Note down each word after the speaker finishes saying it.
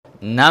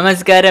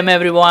Namaskaram,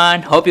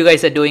 everyone. Hope you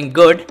guys are doing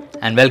good,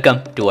 and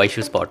welcome to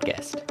Aishu's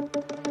podcast.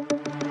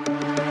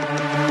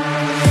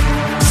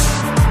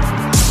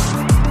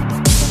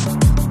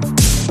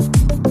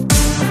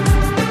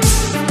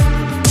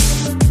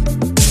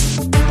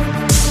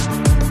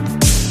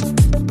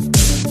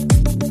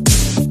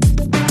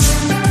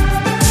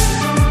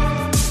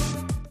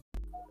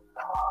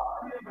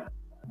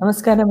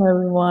 Namaskaram,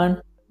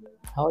 everyone.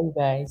 How are you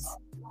guys?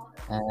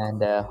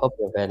 And hope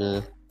you're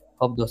well.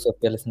 Hope those of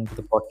you listening to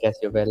the podcast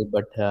you're well.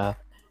 But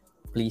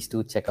please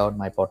do check out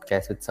my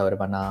podcast with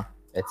Saurabana.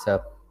 It's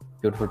a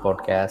beautiful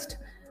podcast.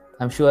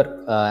 I'm sure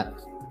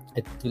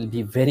it will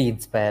be very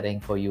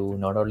inspiring for you,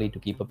 not only to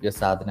keep up your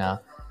sadhana.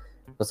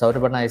 So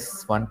Saurabana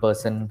is one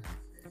person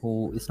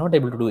who is not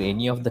able to do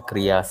any of the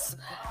kriyas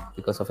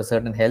because of a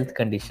certain health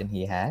condition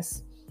he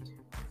has.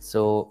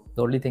 So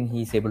the only thing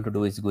he's able to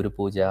do is Guru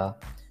Puja.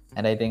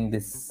 And I think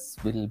this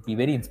will be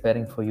very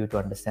inspiring for you to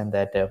understand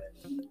that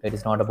it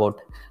is not about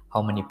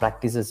how many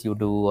practices you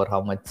do or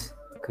how much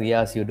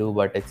kriyas you do,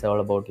 but it's all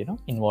about,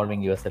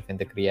 involving yourself in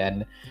the kriya.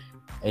 And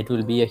it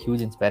will be a huge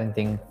inspiring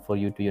thing for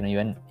you to,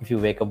 even if you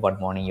wake up one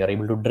morning, you're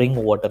able to drink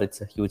water, it's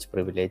a huge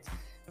privilege.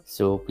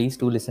 So please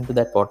do listen to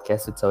that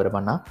podcast with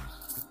Saurabana.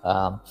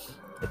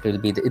 It will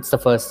be,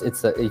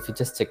 if you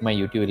just check my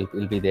YouTube, it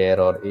will be there,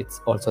 or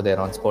it's also there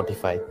on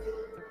Spotify.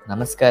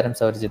 Namaskaram,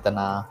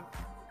 Saurjitana.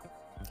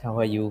 How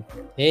are you?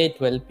 Hey,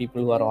 12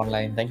 people who are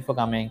online. Thank you for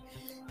coming.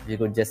 If you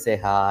could just say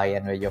hi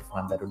and where you're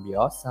from, that would be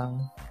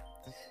awesome.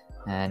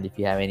 And if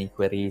you have any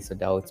queries or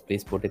doubts,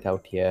 please put it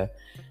out here.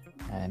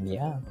 And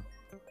yeah,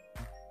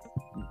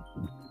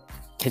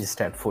 I just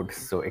had food,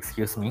 so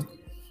excuse me.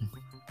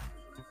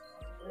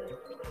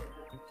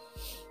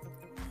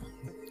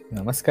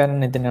 Namaskaram,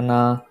 Nitin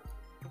Anna.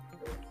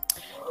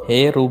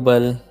 Hey,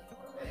 Rubal.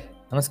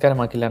 Namaskaram,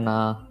 Akhil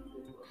Anna.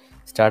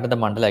 Started the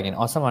mandala again.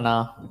 Awesome,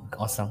 Anna.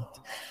 Awesome.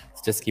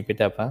 Just keep it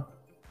up, huh?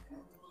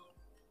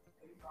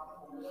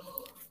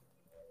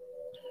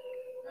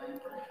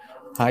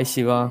 Hi,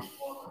 Shiva.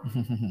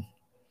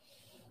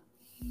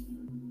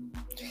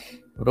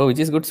 Bro, which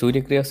is good?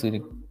 Surya Kriya,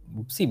 Surya.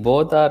 See,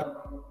 both are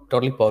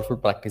totally powerful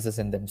practices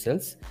in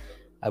themselves.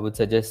 I would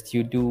suggest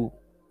you do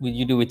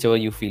whichever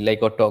you feel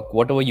like, or talk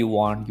whatever you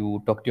want.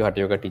 You talk to your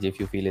Hatha Yoga teacher if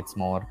you feel it's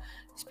more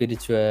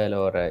spiritual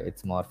or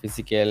it's more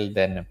physical.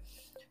 Then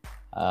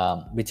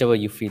whichever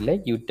you feel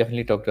like, you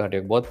definitely talk to Hatha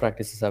Yoga. Both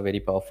practices are very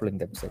powerful in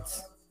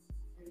themselves.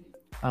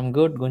 I'm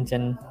good,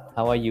 Gunchan.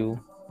 How are you?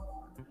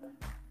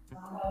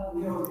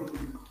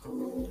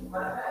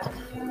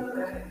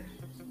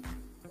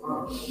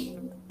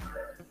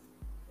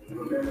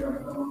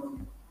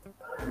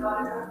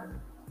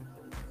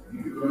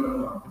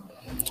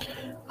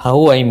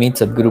 How I meet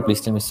Sadhguru,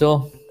 please tell me.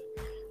 So,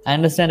 I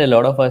understand a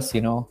lot of us,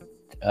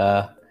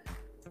 uh,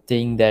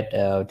 think that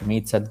to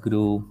meet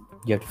Sadhguru,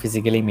 you have to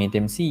physically meet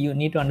him. See, you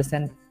need to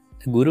understand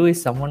Guru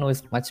is someone who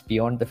is much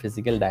beyond the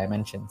physical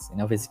dimensions.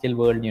 In a physical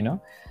world,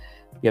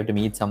 we have to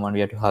meet someone, we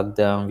have to hug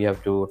them, we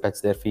have to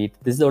touch their feet.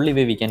 This is the only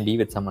way we can be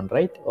with someone,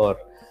 right?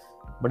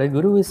 But a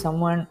Guru is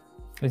someone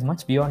who is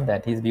much beyond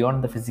that. He's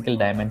beyond the physical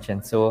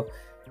dimension. So,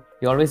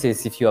 he always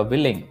says, if you are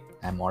willing,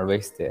 I'm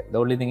always there. The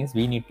only thing is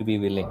we need to be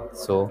willing.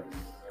 So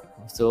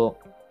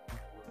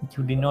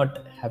you do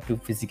not have to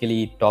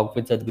physically talk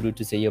with Sadhguru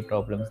to say your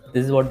problems.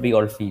 This is what we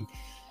all feel.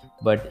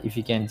 But if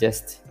you can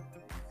just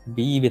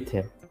be with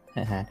him,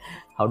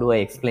 how do I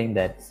explain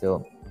that?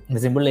 So the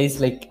symbol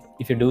is like,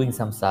 if you're doing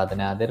some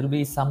sadhana, there will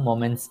be some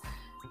moments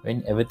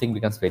when everything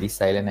becomes very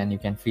silent and you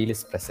can feel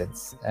his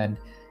presence. And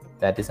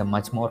that is a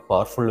much more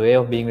powerful way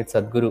of being with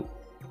Sadhguru.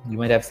 You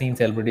might have seen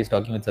celebrities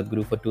talking with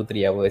Sadhguru for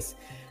 2-3 hours.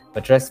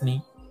 But trust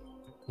me,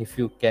 if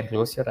you can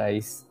close your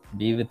eyes,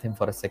 be with him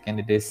for a second,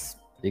 it is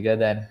bigger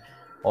than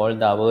all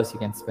the hours you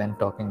can spend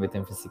talking with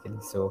him physically.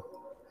 So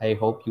I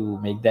hope you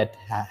make that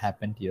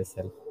happen to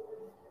yourself.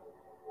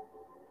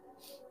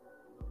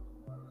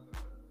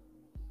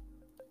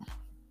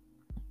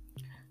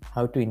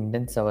 How to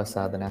intense our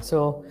sadhana?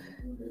 So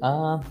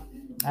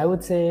I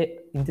would say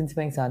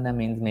intensifying sadhana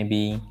means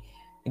maybe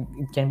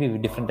it can be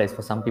different types.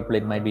 For some people,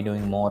 it might be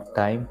doing more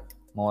time.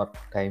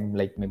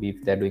 Like maybe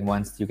if they're doing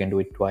once, you can do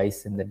it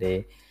twice in the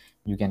day.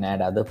 You can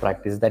add other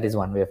practice. That is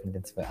one way of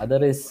intensifying.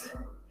 Other is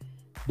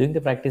doing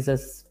the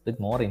practices with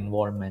more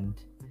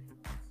involvement,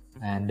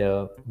 and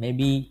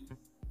maybe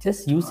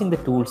just using the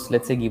tools,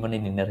 let's say given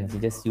in inner energy,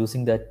 just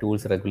using the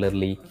tools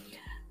regularly,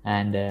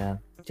 and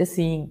just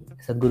seeing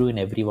Sadhguru in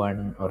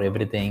everyone or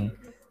everything.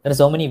 There are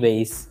so many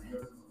ways,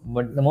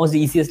 but the most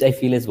easiest I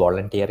feel is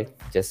volunteering.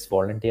 Just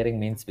volunteering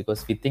means,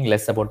 because we think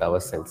less about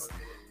ourselves,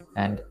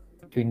 and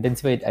to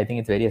intensify it, I think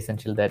it's very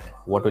essential that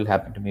what will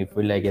happen to me,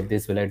 will I get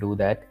this, will I do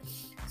that.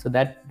 So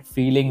that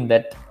feeling,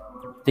 that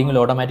thing will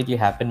automatically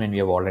happen when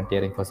we are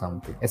volunteering for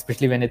something,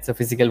 especially when it's a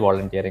physical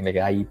volunteering like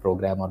IE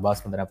program or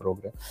Basmandana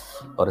program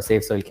or a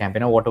safe soil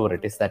campaign or whatever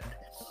it is. That,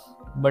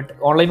 but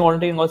online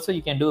volunteering also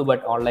you can do,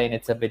 but online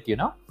it's a bit,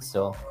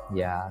 so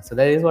yeah, so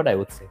that is what I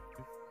would say.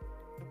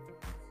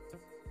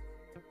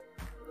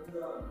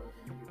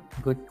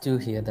 Good to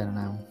hear that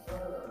now.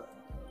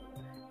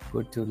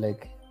 Good to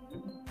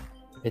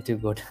Way too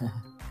good.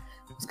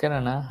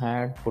 Muskarana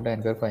had put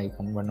anchor for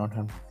icon, but not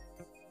him.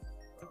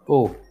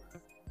 Oh,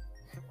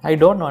 I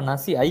don't know. Now,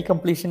 see, eye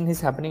completion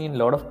is happening in a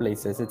lot of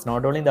places. It's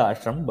not only in the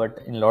ashram, but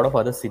in a lot of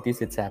other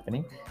cities it's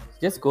happening.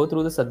 Just go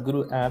through the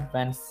Sadhguru app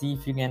and see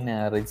if you can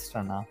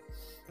register now.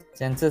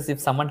 Chances if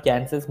someone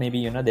cancels,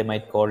 maybe they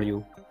might call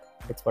you.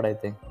 That's what I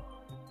think.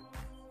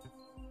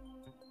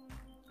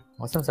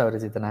 Awesome,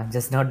 Savarajitana. I'm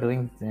just not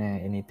doing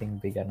anything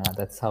bigger now.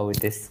 That's how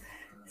it is.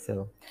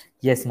 So,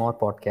 yes, more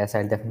podcasts.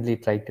 I'll definitely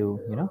try to,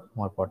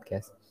 more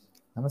podcasts.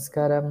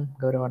 Namaskaram,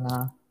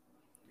 Gauravana.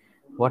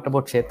 What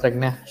about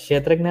Kshetragna?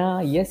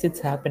 Kshetragna, yes, it's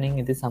happening.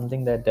 It is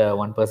something that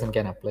one person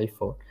can apply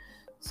for.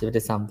 So, if it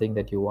is something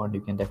that you want, you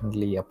can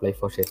definitely apply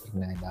for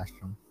Kshetragna in the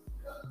ashram.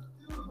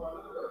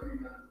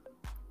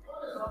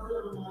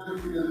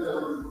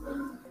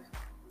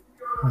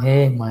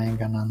 Hey,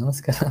 Mayangana,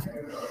 namaskaram.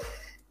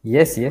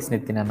 Yes,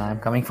 Nitinana, I'm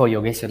coming for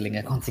Yogeshwar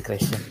Linga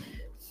consecration.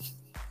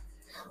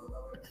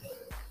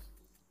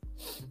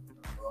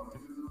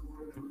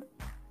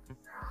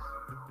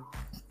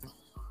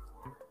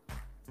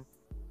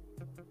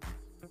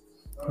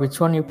 Which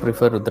one you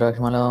prefer,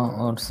 Rudrakshmala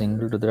or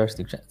single Rudraksh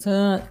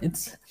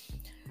Diksha?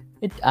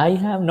 I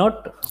have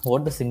not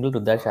bought the single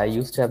Rudraksh. I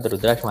used to have the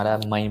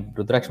Rudrakshmala. My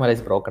Rudrakshmala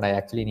is broken. I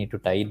actually need to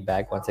tie it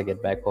back once I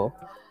get back home.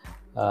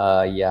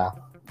 Yeah.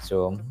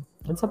 So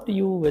it's up to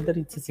you whether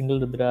it's a single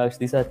Rudraksh.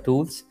 These are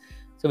tools.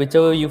 So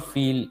whichever you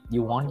feel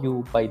you want,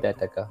 you buy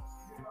that. Akka.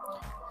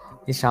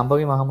 Is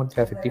Shambhavi Mahamudra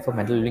effective for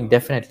mental living?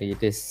 Definitely.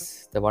 It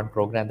is the one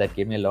program that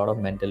gave me a lot of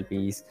mental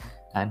peace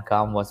and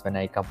calm was when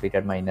I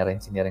completed my inner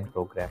engineering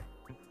program.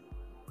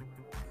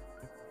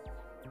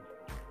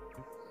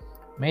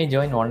 May I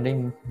join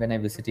volunteering when I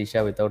visit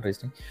Isha without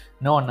registering?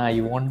 No,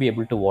 you won't be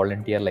able to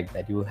volunteer like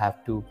that. You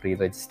have to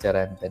pre-register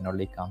and then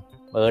only come.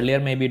 Earlier,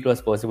 maybe it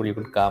was possible you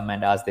could come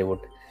and ask they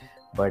would.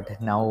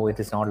 But now it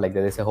is not like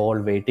that. There's a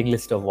whole waiting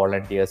list of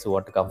volunteers who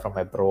want to come from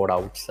abroad,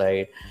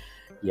 outside.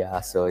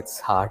 Yeah, so it's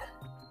hard.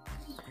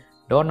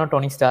 Don't know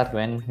Tony Stark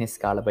when his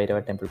Kala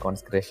Bhairava temple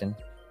consecration.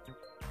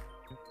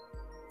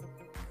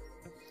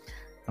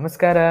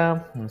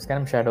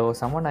 Namaskaram Shadow.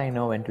 Someone I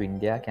know went to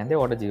India. Can they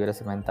order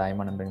Jeevarasam and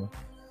Thaiman and bring?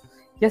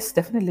 Yes,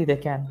 definitely they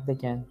can.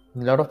 A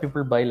lot of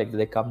people buy like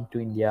they come to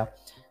India,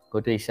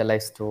 go to Isha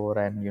Life store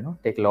and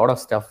take a lot of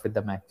stuff with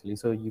them actually.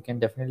 So you can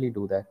definitely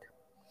do that.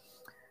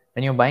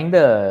 When you're buying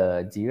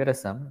the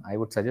Jeevarasam, I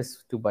would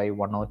suggest to buy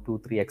 1 or 2,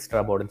 3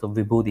 extra bottles of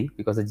Vibhuti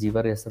because the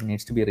Jeevarasam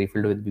needs to be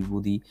refilled with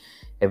Vibhuti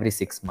every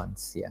 6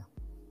 months. Yeah.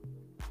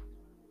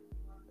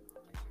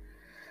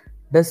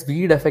 Does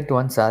weed affect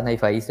one's sadhana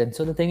if I eat? And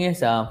so the thing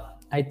is,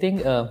 I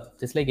think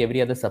just like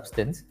every other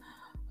substance,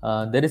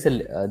 there is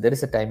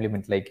a time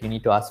limit. Like you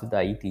need to ask with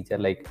the IE teacher.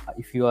 Like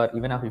if you are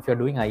if you're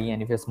doing IE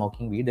and if you're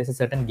smoking weed, there's a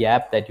certain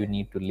gap that you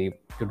need to leave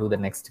to do the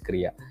next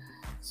kriya.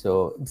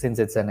 So since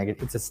it's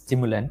a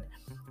stimulant,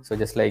 so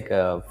just like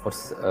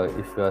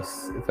if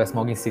you're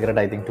smoking cigarette,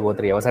 I think 2 or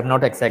 3 hours. I'm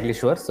not exactly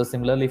sure. So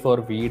similarly for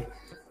weed,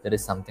 there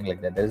is something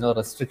like that. There is no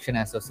restriction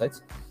as of such.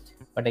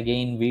 But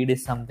again, weed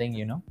is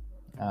something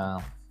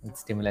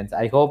stimulants.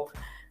 I hope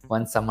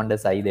once someone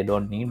does I, they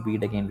don't need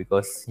weed again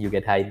because you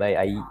get high by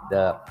I,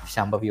 the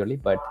Shambhavi only.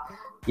 But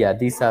yeah,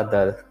 these are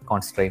the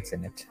constraints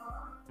in it.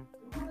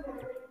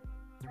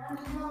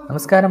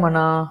 Namaskaram,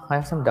 Anna. I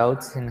have some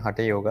doubts in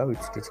Hatha Yoga, which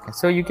teacher.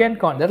 So you can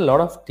there are a lot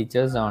of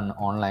teachers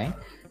online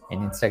in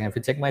Instagram. If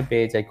you check my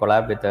page, I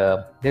collab with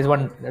there's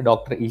one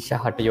Dr. Isha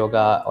Hatha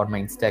Yoga on my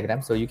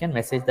Instagram. So you can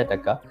message that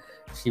Akka.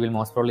 She will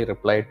most probably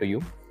reply to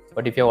you.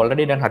 But if you've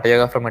already done Hatha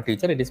Yoga from a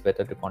teacher, it is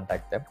better to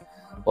contact them.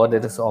 Or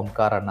there is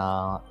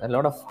Omkarana. A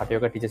lot of Hatha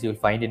Yoga teachers you will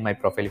find in my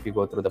profile if you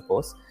go through the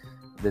post.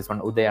 There's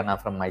one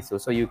Udayana from Mysore.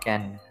 So you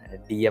can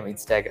DM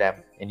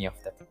Instagram any of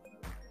them.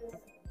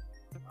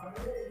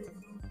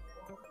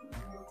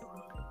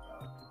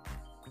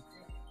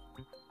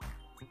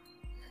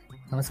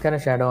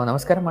 Namaskaram Shadow.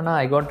 Namaskaram Anna.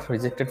 I got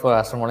rejected for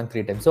ashram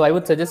volunteering 3 times. So I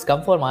would suggest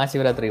come for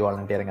Mahashivratri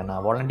volunteering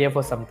Anna. Volunteer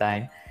for some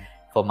time.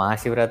 For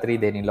Mahashivratri,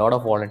 they need a lot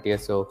of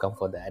volunteers, so come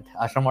for that.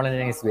 Ashram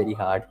volunteering is very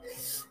hard.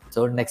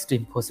 So next to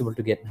impossible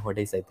to get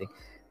nowadays, I think.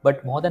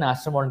 But more than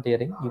ashram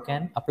volunteering, you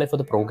can apply for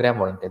the program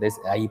volunteer. There's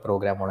IE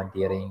program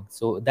volunteering.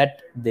 So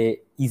that they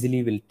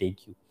easily will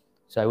take you.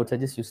 So I would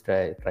suggest you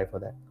try for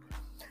that.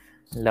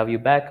 Love you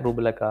back,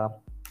 Rubulaka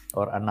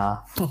or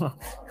Anna.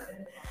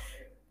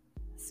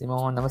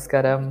 Simon,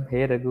 Namaskaram.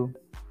 Hey Raghu.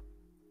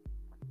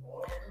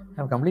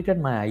 I've completed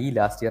my IE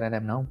last year and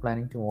I'm now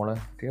planning to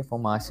volunteer for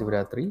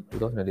Mahashivratri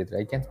 2023.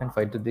 I can spend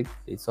 5 to 6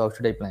 days. So how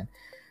should I plan?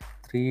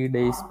 3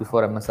 days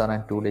before MSR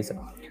and 2 days.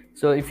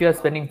 So if you are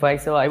spending 5,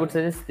 so I would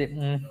suggest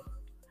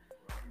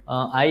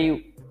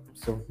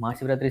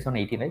Mahashivratri is on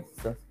 18, right?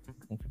 So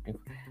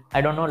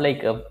I don't know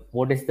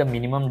what is the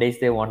minimum days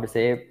they want to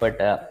say, but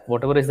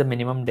whatever is the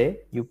minimum day,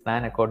 you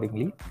plan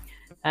accordingly.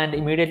 And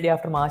immediately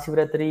after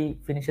Mahashivratri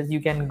finishes,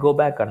 you can go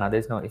back.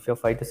 There's no, if you're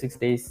 5 to 6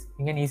 days,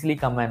 you can easily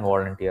come and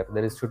volunteer.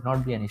 Should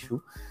not be an issue.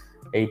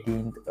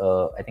 18th,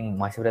 I think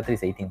Mahashivratri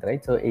is 18th,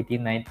 right? So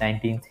 18th,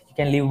 19th, you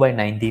can leave by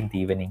 19th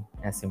evening,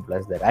 as simple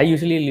as that. I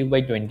usually leave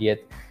by 20th.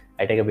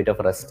 I take a bit of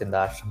rest in the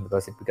ashram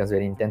because it becomes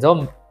very intense.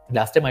 Oh,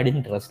 last time I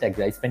didn't rest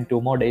actually. I spent 2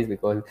 more days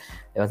because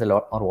there was a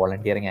lot more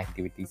volunteering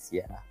activities.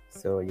 Yeah.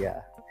 So yeah,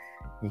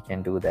 you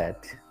can do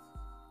that.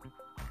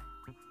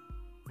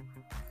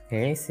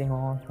 Hey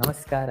Simon,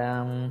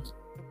 namaskaram.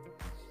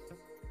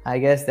 I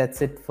guess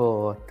that's it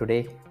for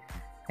today.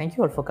 Thank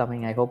you all for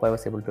coming. I hope I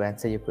was able to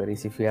answer your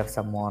queries. If you have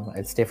some more,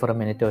 I'll stay for a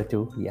minute or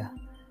two. Yeah.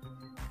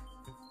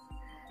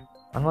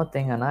 One more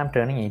thing, Anna, I'm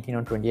turning 18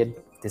 on 20th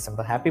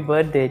December. Happy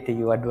birthday to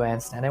you,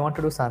 advanced. And I want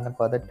to do Sadhana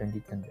Pada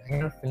 2020. I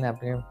cannot feel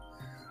happening.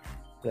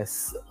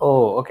 Plus,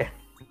 oh, okay.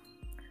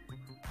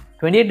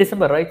 28th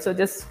December, right? So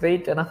just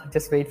wait, Anna.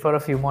 Just wait for a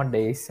few more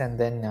days and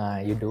then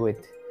you do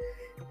it.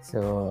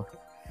 So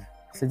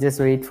just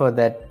wait for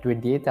that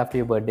 28th after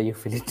your birthday, you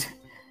feel it.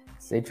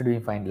 So it should be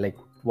fine. Like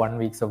 1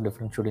 week of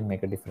difference shouldn't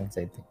make a difference,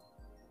 I think.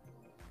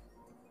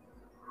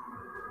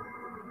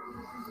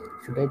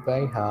 Should I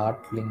buy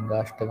Heart,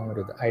 Linga, Ashtakam,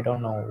 Rudra? I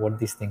don't know what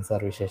these things are,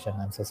 Visheshan.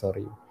 I'm so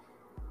sorry.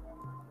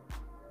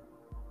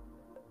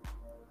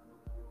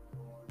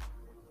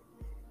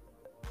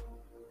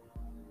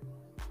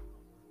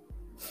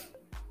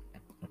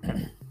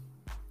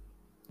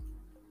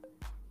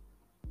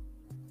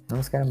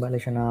 Namaskaram,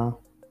 Balashana.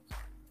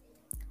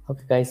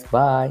 Okay, guys,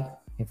 bye.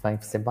 If I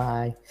say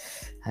bye,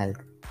 I'll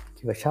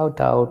give a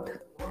shout out.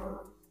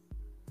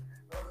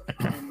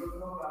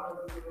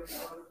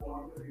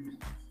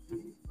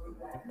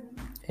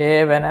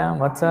 Hey, Venom,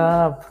 what's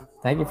up?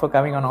 Thank you for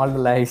coming on all the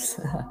lives.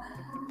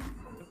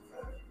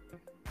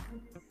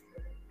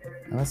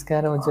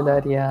 Namaskaram,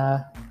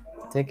 Ujjalaria.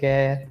 Take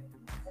care.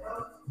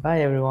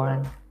 Bye,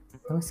 everyone.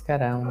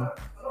 Namaskaram.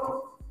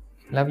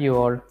 Love you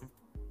all.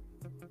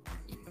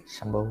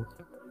 Shambhu.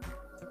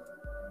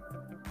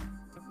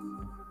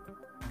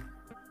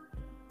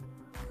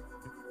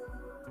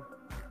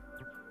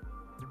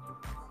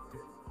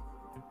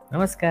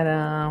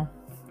 Namaskaram.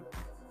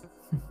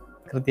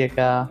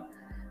 Krityaka.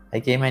 I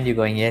came and you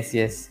going, yes,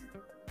 yes.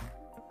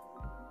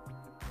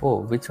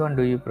 Oh, which one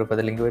do you prefer,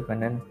 the Lingua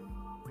pendant?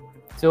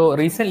 So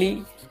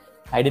recently,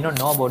 I did not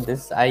know about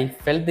this. I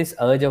felt this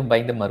urge of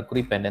buying the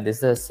Mercury pendant. This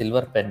is a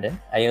silver pendant.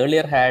 I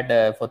earlier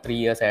had, for 3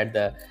 years, I had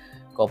the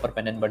copper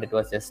pendant, but it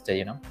was just,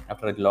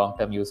 after a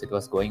long-term use, it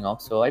was going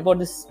off. So I bought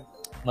this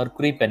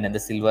Mercury pendant, the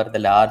silver, the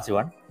large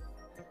one.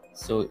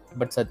 So,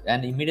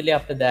 and immediately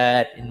after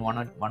that, in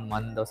one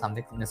month or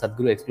something, in a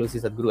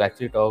Sadhguru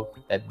actually talked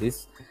that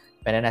this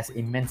pendant has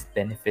immense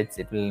benefits.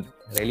 It will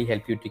really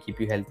help you to keep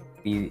you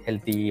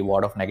healthy,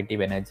 ward off negative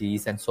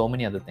energies, and so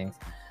many other things.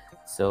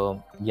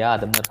 So yeah,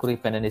 the Mercury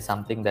pendant is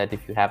something that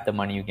if you have the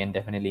money, you can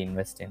definitely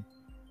invest in.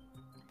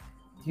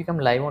 If you come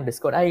live on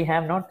Discord, I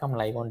have not come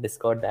live on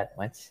Discord that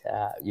much.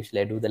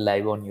 Usually I do the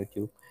live on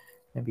YouTube.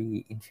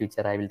 Maybe in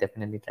future I will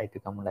definitely try to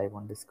come live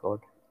on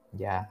Discord.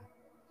 Yeah.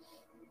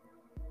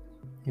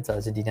 It's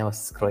Argentina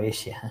versus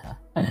Croatia.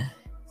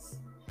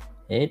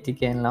 Hey,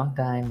 Tiken, long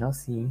time no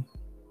see.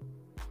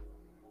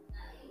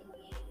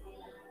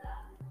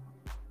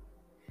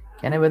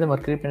 Can I buy the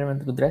Mercury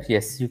pendant with Rudraksh?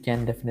 Yes, you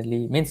can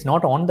definitely. Means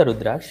not on the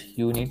Rudraksh.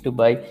 You need to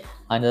buy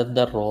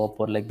another rope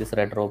or like this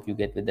red rope you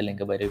get with the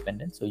Linga Bhairavi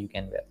pendant, so you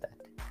can wear that.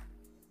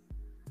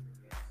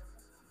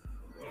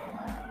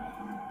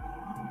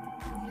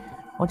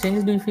 What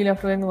changes do you feel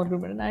after wearing the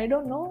Mercury pendant? I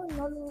don't know.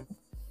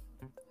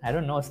 I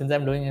don't know. Since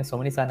I'm doing so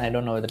many sadhana, I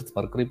don't know whether it's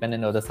Mercury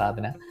pendant or the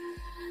sadhana.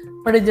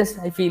 But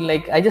I feel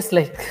like,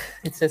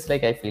 it's just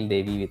like I feel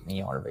Devi with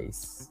me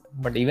always.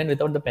 But even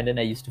without the pendant,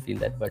 I used to feel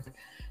that. But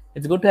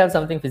it's good to have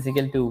something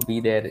physical to be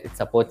there. It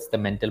supports the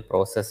mental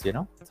process,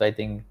 So I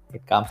think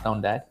it calms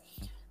down that.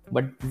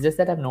 But it's just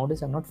that I've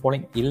noticed I'm not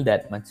falling ill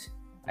that much.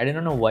 I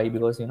didn't know why,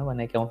 because when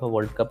I came for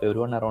World Cup,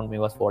 everyone around me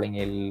was falling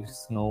ill,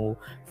 snow,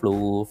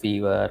 flu,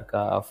 fever,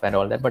 cough, and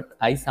all that. But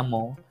I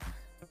somehow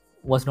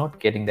was not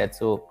getting that.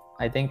 So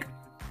I think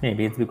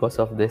maybe it's because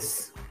of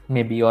this,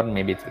 or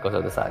maybe it's because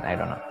of the sun. I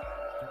don't know.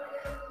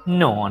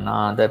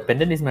 No, the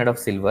pendant is made of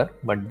silver,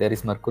 but there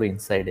is mercury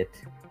inside it.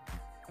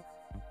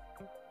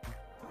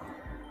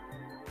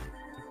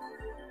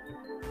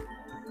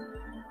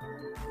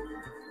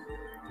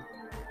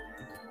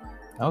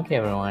 Okay,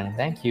 everyone.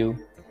 Thank you.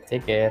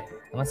 Take care.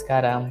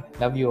 Namaskaram.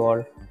 Love you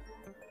all.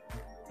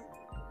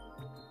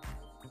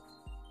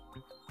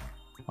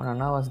 When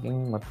Anna was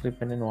getting mercury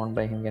pendant worn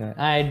by him,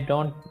 I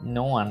don't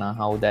know, Anna,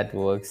 how that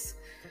works.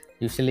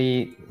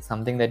 Usually,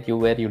 something that you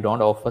wear, you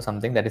don't offer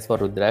something that is for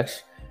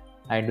Rudraksh.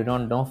 I do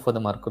not know for the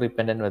mercury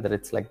pendant whether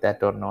it's like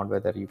that or not,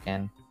 whether you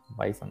can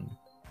buy some.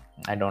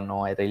 I don't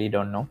know. I really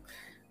don't know.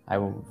 I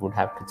would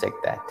have to check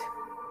that.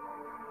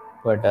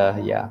 But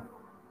yeah.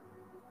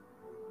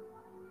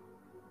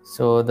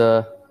 So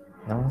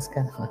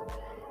नमस्कार.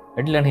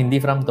 I learned Hindi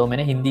from, तो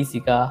मैंने हिंदी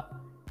सीखा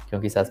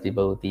क्योंकि सासरी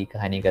बहू थी,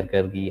 कहानी कर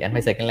कर की, and my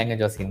second language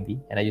was Hindi,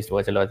 and I used to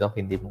watch a lot of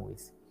Hindi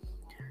movies.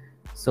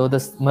 So the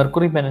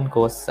Mercury pendant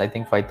costs, I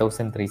think,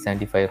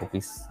 5,375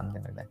 rupees,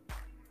 something like that.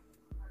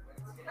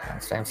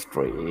 Times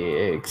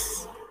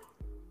tricks.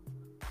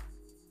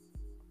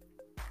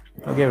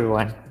 Okay,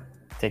 everyone.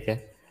 Take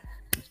care.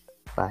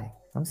 Bye.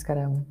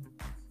 Namaskaram.